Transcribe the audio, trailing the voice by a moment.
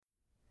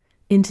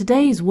In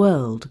today's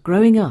world,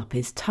 growing up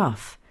is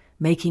tough,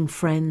 making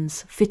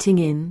friends, fitting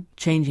in,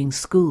 changing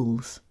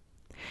schools.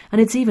 And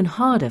it's even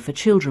harder for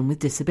children with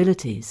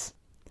disabilities.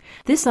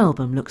 This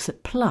album looks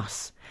at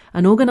Plus,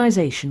 an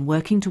organisation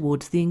working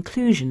towards the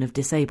inclusion of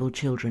disabled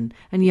children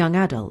and young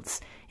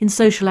adults in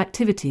social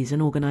activities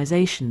and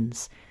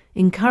organisations,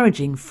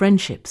 encouraging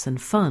friendships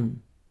and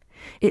fun.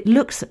 It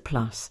looks at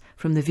Plus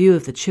from the view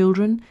of the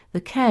children, the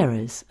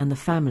carers and the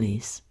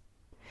families.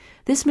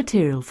 This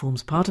material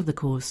forms part of the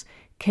course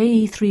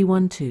KE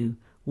 312,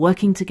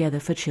 Working Together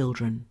for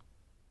Children.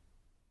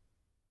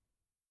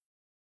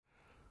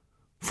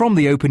 From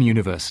the Open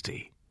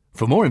University.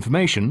 For more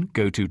information,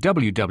 go to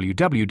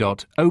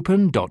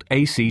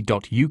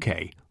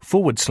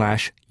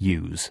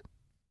www.open.ac.uk/use.